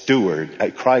as steward,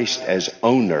 Christ as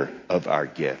owner of our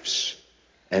gifts,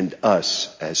 and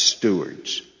us as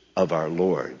stewards of our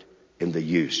Lord in the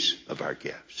use of our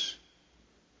gifts.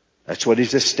 That's what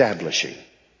He's establishing.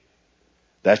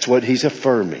 That's what He's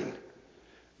affirming.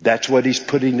 That's what He's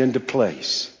putting into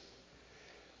place.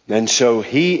 And so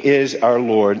He is our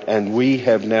Lord, and we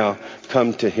have now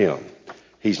come to Him.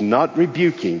 He's not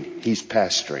rebuking, He's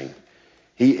pastoring.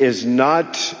 He is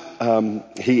not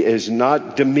he is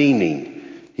not demeaning.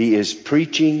 He is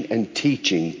preaching and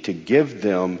teaching to give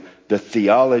them the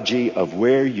theology of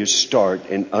where you start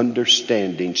in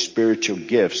understanding spiritual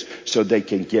gifts so they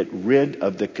can get rid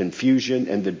of the confusion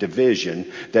and the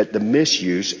division that the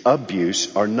misuse,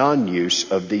 abuse, or non-use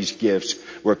of these gifts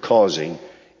were causing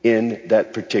in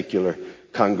that particular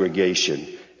congregation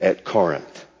at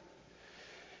Corinth.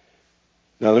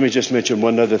 Now let me just mention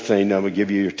one other thing. Now we'll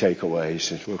give you your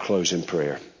takeaways and we'll close in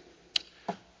prayer.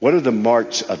 What are the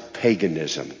marks of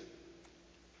paganism?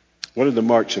 What are the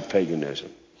marks of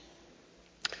paganism?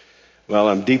 Well,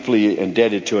 I'm deeply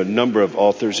indebted to a number of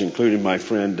authors, including my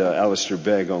friend Alistair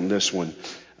Begg on this one.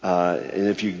 And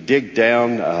if you dig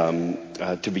down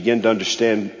to begin to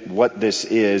understand what this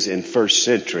is in first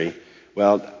century,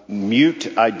 well,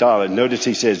 mute idolatry. Notice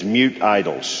he says mute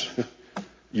idols.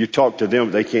 You talk to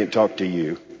them, they can't talk to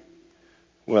you.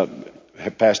 Well,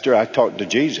 Pastor, I talk to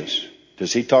Jesus.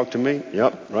 Does he talk to me?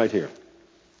 Yep, right here.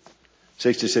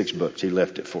 66 books. He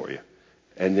left it for you.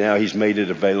 And now he's made it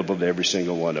available to every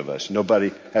single one of us.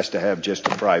 Nobody has to have just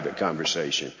a private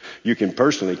conversation. You can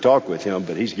personally talk with him,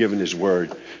 but he's given his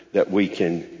word that we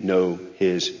can know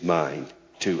his mind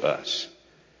to us.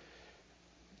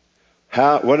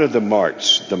 What are the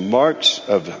marks? The marks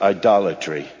of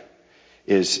idolatry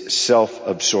is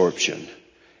self-absorption.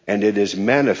 And it is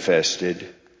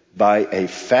manifested by a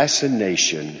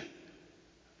fascination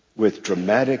with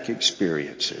dramatic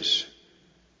experiences.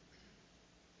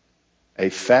 A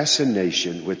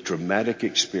fascination with dramatic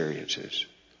experiences.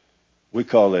 We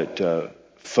call it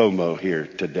FOMO here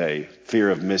today,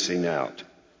 fear of missing out.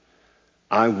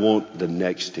 I want the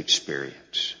next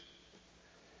experience.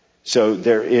 So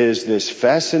there is this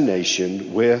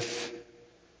fascination with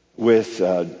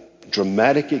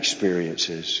dramatic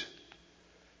experiences.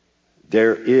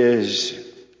 There is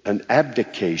an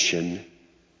abdication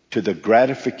to the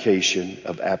gratification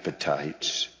of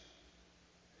appetites.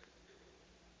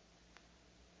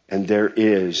 And there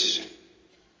is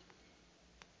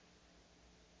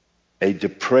a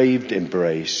depraved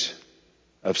embrace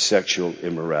of sexual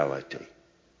immorality.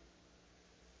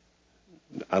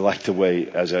 I like the way,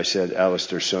 as I said,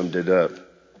 Alistair summed it up.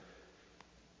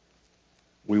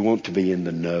 We want to be in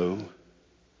the know.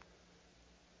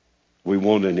 We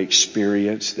want an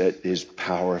experience that is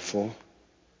powerful.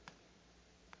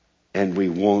 And we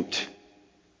want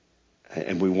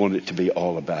it to be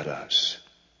all about us.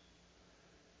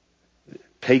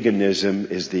 Paganism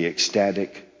is the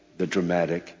ecstatic, the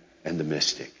dramatic, and the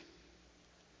mystic.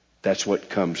 That's what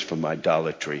comes from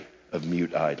idolatry of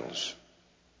mute idols.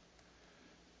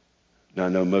 Now I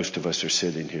know most of us are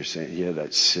sitting here saying, yeah,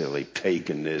 that's silly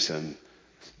paganism.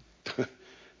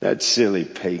 That's silly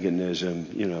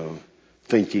paganism,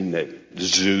 thinking that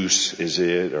Zeus is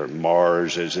it, or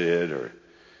Mars is it, or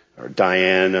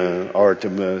Diana,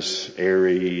 Artemis,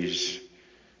 Ares.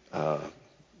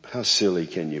 How silly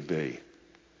can you be?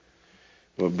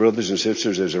 Well, brothers and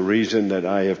sisters, there's a reason that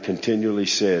I have continually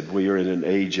said we are in an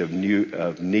age of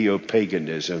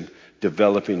neo-paganism,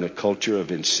 developing a culture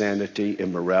of insanity,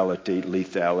 immorality,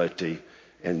 lethality,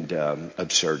 and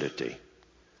absurdity.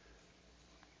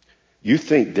 You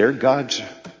think their gods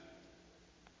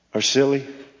are silly?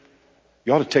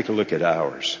 You ought to take a look at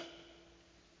ours.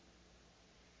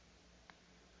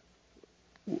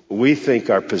 We think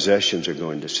our possessions are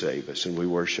going to save us, and we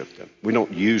worship them. We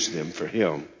don't use them for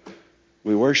Him.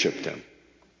 We worship them.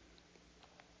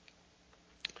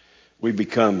 We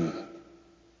become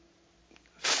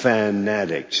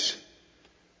fanatics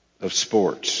of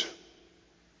sports.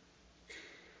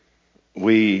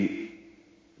 We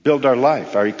build our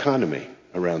life, our economy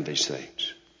around these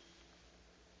things.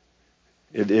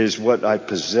 It is what I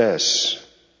possess,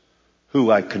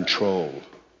 who I control,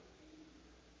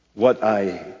 what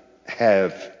I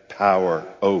have power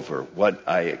over, what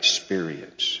I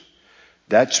experience.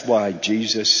 That's why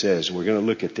Jesus says, we're going to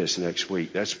look at this next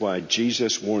week. That's why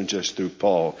Jesus warns us through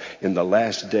Paul, in the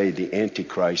last day, the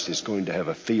Antichrist is going to have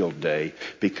a field day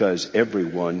because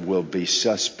everyone will be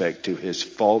suspect to his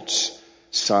false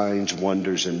signs,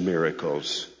 wonders, and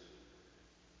miracles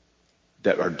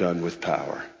that are done with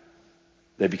power.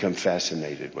 They become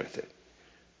fascinated with it.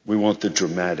 We want the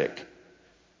dramatic.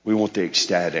 We want the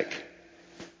ecstatic.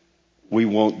 We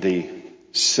want the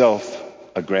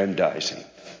self-aggrandizing.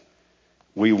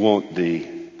 We want the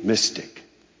mystic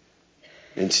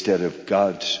instead of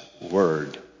God's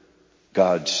Word,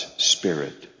 God's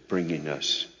Spirit bringing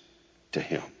us to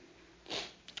Him.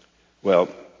 Well,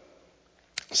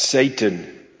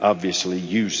 Satan obviously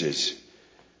uses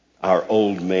our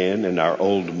old man and our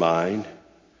old mind,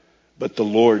 but the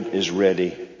Lord is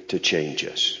ready to change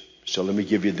us. So let me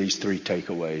give you these 3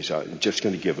 takeaways. I'm just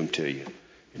going to give them to you.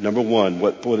 Number 1,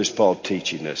 what is Paul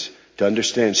teaching us? To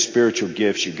understand spiritual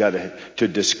gifts, you've got to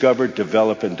discover,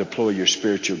 develop, and deploy your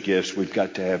spiritual gifts. We've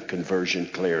got to have conversion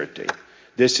clarity.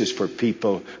 This is for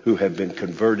people who have been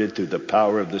converted through the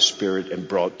power of the Spirit and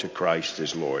brought to Christ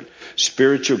as Lord.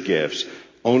 Spiritual gifts.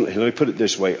 Let me put it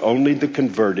this way. Only the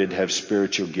converted have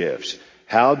spiritual gifts.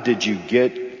 How did you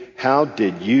get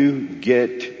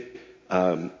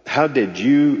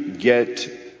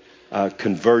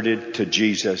converted to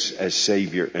Jesus as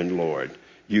Savior and Lord?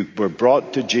 You were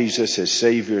brought to Jesus as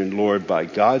Savior and Lord by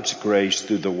God's grace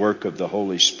through the work of the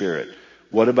Holy Spirit.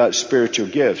 What about spiritual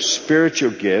gifts?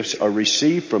 Spiritual gifts are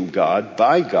received from God,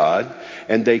 by God,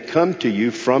 and they come to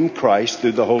you from Christ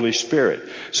through the Holy Spirit.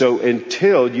 So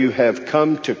until you have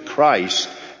come to Christ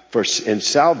in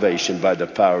salvation by the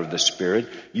power of the Spirit,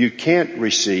 you can't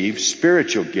receive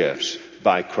spiritual gifts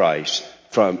by Christ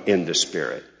in the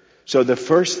Spirit. So the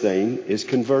first thing is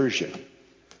conversion.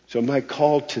 So my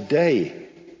call today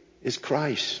is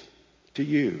Christ to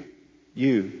you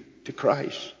to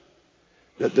Christ.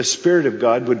 That the Spirit of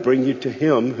God would bring you to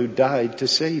Him who died to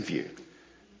save you.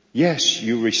 Yes,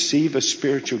 you receive a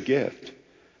spiritual gift.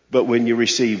 But when you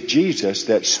receive Jesus,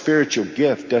 that spiritual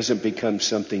gift doesn't become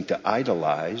something to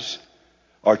idolize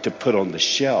or to put on the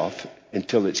shelf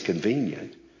until it's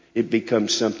convenient. It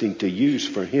becomes something to use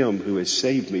for Him who has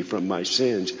saved me from my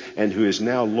sins and who is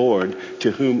now Lord,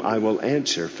 to whom I will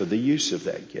answer for the use of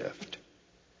that gift.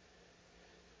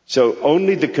 So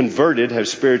only the converted have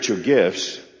spiritual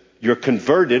gifts. You're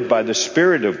converted by the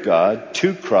Spirit of God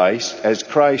to Christ as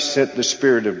Christ sent the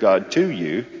Spirit of God to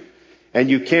you. And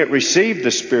you can't receive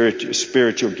the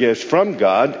spiritual gifts from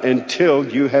God until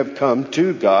you have come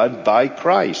to God by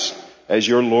Christ as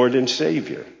your Lord and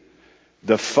Savior.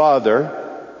 The Father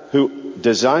who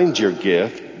designed your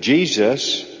gift,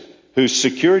 Jesus who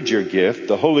secured your gift,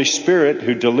 the Holy Spirit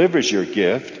who delivers your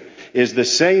gift, is the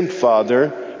same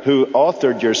Father who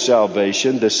authored your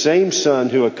salvation, the same Son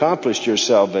who accomplished your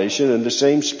salvation, and the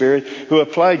same Spirit who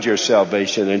applied your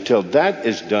salvation. Until that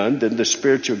is done, then the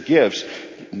spiritual gifts,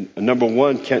 number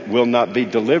 1, will not be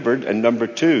delivered, and number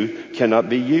 2, cannot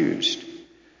be used.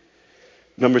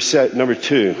 Number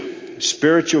 2,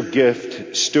 spiritual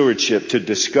gift stewardship. To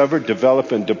discover,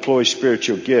 develop, and deploy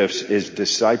spiritual gifts is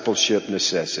discipleship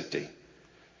necessity.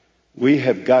 We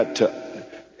have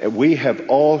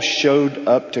all showed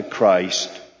up to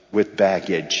Christ with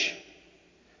baggage.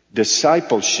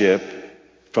 Discipleship,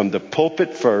 from the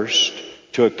pulpit first,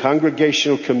 to a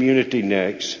congregational community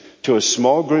next, to a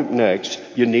small group next,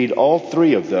 you need all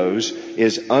 3 of those,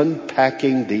 is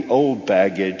unpacking the old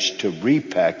baggage to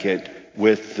repack it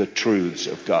with the truths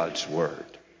of God's Word.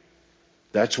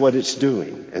 That's what it's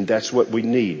doing, and that's what we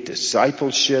need.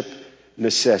 Discipleship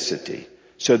necessity,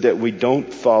 so that we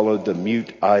don't follow the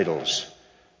mute idols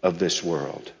of this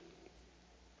world.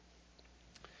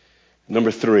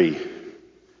 Number 3,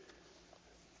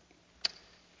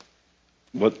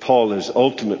 what Paul is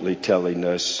ultimately telling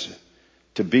us,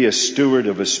 to be a steward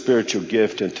of a spiritual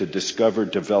gift and to discover,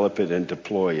 develop it, and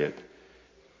deploy it,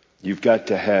 you've got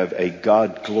to have a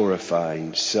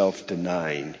God-glorifying,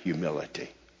 self-denying humility.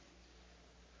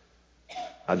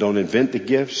 I don't invent the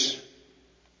gifts.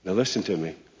 Now listen to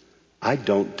me. I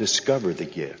don't discover the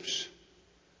gifts.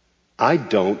 I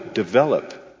don't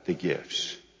develop the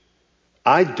gifts.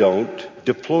 I don't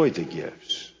deploy the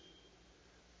gifts.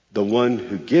 The one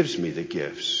who gives me the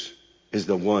gifts is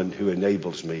the one who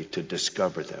enables me to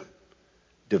discover them,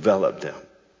 develop them,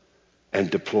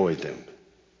 and deploy them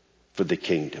for the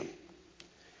kingdom.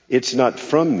 It's not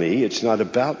from me. It's not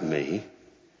about me.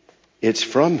 It's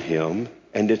from Him,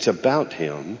 and it's about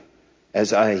Him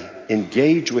as I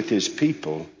engage with His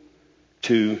people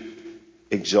to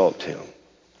exalt Him.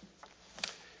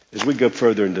 As we go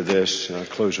further into this, and I'll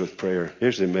close with prayer,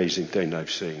 here's the amazing thing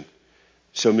I've seen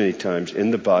so many times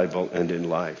in the Bible and in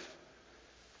life.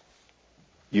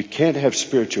 You can't have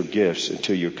spiritual gifts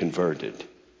until you're converted.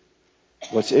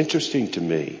 What's interesting to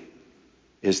me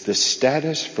is the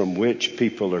status from which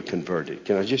people are converted.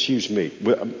 Can I just use me?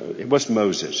 What's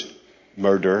Moses?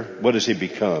 Murderer. What does he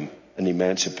become? An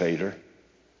emancipator.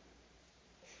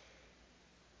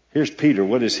 Here's Peter.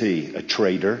 What is he? A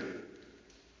traitor.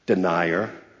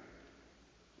 Denier.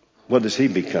 What does he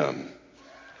become?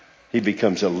 He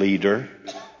becomes a leader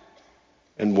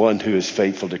and one who is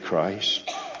faithful to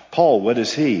Christ. Paul, what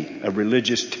is he? A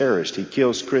religious terrorist. He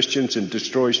kills Christians and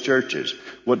destroys churches.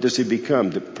 What does he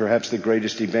become? Perhaps the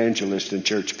greatest evangelist and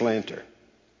church planter.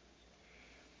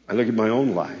 I look at my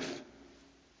own life.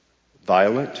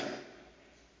 Violent.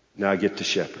 Now I get to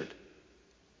shepherd.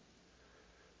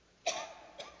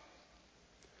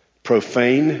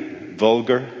 profane,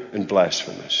 vulgar, and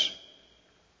blasphemous,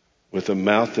 with a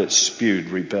mouth that spewed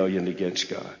rebellion against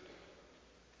God.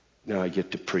 Now I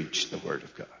get to preach the Word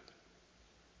of God.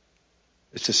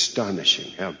 It's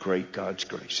astonishing how great God's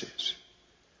grace is.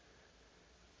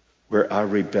 Where our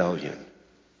rebellion,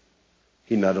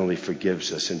 He not only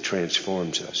forgives us and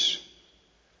transforms us,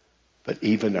 but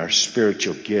even our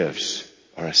spiritual gifts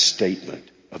are a statement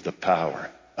of the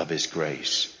power of His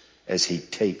grace as He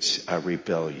takes our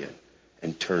rebellion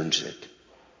and turns it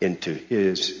into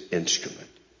His instrument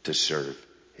to serve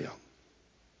Him.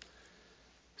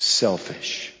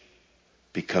 Selfish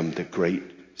become the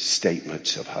great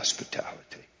statements of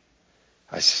hospitality.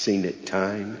 I've seen it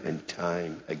time and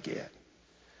time again.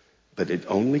 But it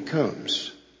only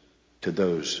comes to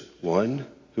those, one,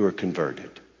 who are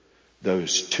converted,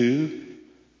 those, two,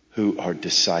 who are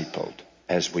discipled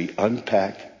as we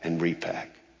unpack and repack,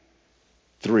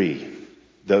 three,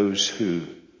 those who,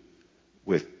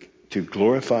 to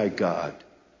glorify God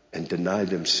and deny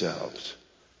themselves,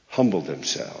 humble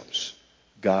themselves.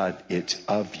 God, it's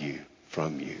of you,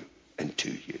 from you, and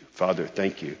to you. Father,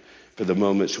 thank you for the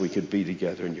moments we could be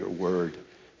together in your word.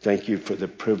 Thank you for the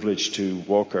privilege to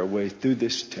walk our way through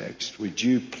this text. Would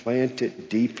you plant it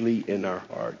deeply in our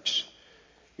hearts?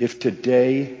 If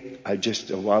today, I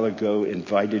just a while ago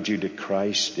invited you to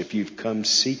Christ, if you've come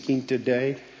seeking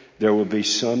today, there will be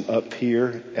some up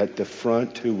here at the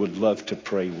front who would love to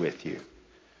pray with you.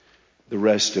 The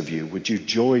rest of you, would you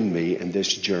join me in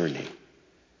this journey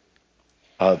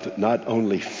of not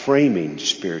only framing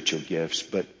spiritual gifts,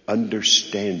 but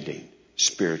understanding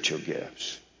spiritual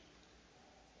gifts?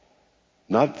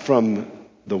 Not from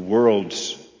the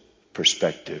world's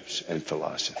perspectives and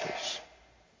philosophies,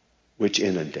 which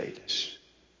inundate us,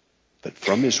 but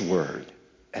from His Word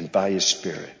and by His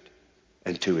Spirit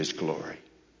and to His glory.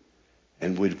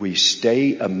 And would we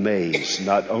stay amazed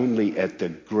not only at the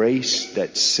grace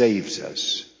that saves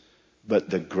us, but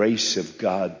the grace of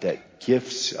God that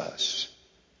gifts us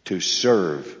to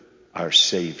serve our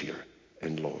Savior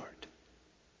and Lord.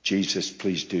 Jesus,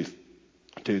 please do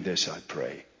this, I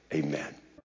pray. Amen.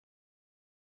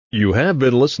 You have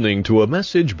been listening to a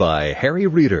message by Harry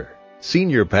Reeder,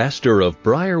 Senior Pastor of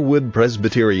Briarwood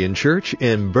Presbyterian Church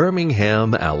in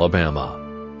Birmingham, Alabama.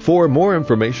 For more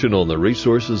information on the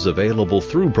resources available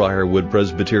through Briarwood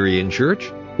Presbyterian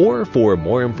Church, or for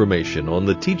more information on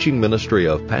the teaching ministry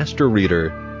of Pastor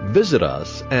Reeder, visit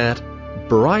us at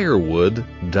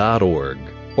briarwood.org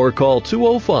or call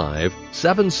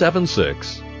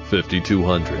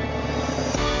 205-776-5200.